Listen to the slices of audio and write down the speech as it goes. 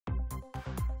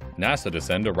NASA to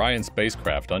send Orion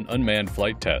spacecraft on unmanned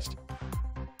flight test.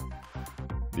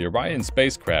 The Orion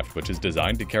spacecraft, which is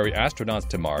designed to carry astronauts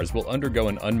to Mars, will undergo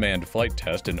an unmanned flight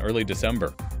test in early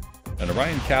December. An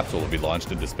Orion capsule will be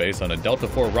launched into space on a Delta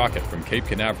IV rocket from Cape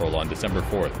Canaveral on December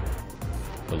 4th.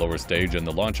 The lower stage and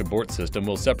the launch abort system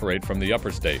will separate from the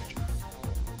upper stage.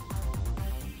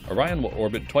 Orion will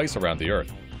orbit twice around the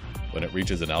Earth. When it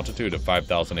reaches an altitude of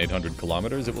 5,800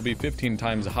 kilometers, it will be 15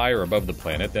 times higher above the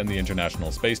planet than the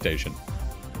International Space Station.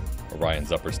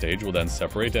 Orion's upper stage will then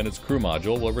separate and its crew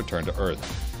module will return to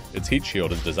Earth. Its heat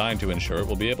shield is designed to ensure it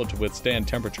will be able to withstand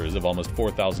temperatures of almost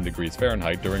 4,000 degrees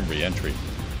Fahrenheit during re-entry.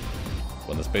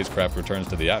 When the spacecraft returns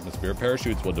to the atmosphere,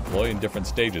 parachutes will deploy in different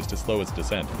stages to slow its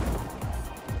descent.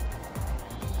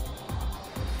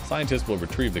 Scientists will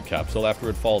retrieve the capsule after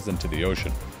it falls into the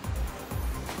ocean.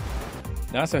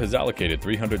 NASA has allocated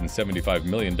 $375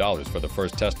 million for the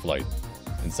first test flight.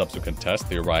 In subsequent tests,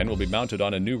 the Orion will be mounted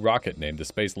on a new rocket named the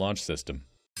Space Launch System.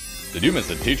 Did you miss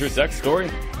a teacher sex story?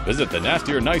 Visit the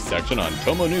Nasty or Nice section on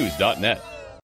TomoNews.net.